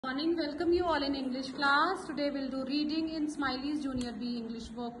morning. Welcome you all in English class. Today we'll do reading in Smiley's Junior B English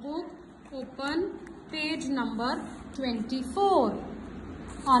workbook. Open page number 24.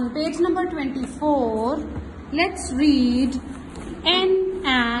 On page number 24, let's read N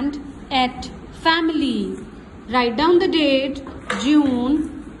and at family. Write down the date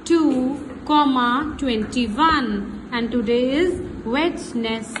June 2, 21 and today is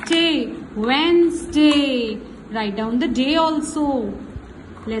Wednesday. Write down the day also.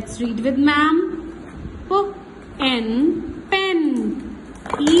 Let's read with ma'am. P-N, pen.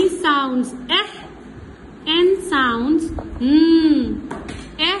 E sounds eh. N sounds n.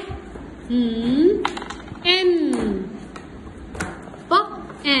 Eh, n, n.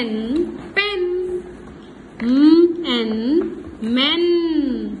 P-N, pen. M-N, men.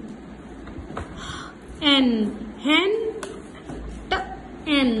 N, hen.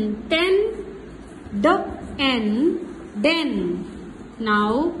 T-N, ten. D-N, den.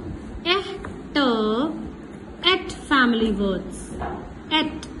 Now, at family words.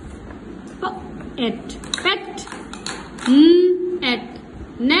 At pet. At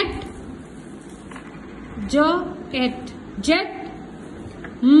net. At jet.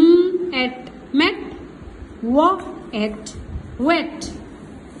 At met. At wet.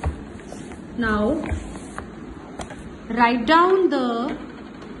 Now, write down the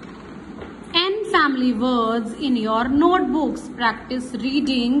N family words in your notebooks. Practice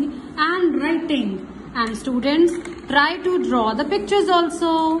reading and writing. And students, try to draw the pictures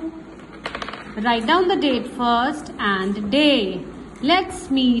also. Write down the date first and day. Let's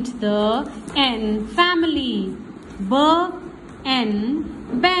meet the N family.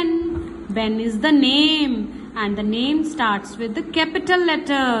 B-N, Ben. Ben is the name and the name starts with the capital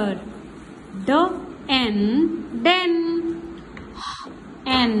letter. D-N, den.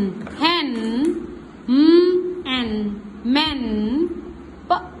 N, hen. M-N, men.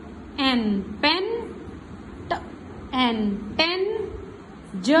 P-N, pen. T-N, ten.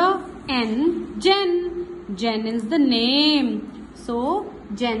 J-N, Jen. Jen is the name. So,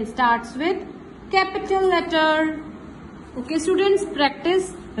 Jen starts with capital letter. Okay, students,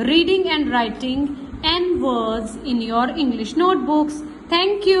 practice reading and writing N words in your English notebooks.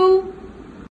 Thank you.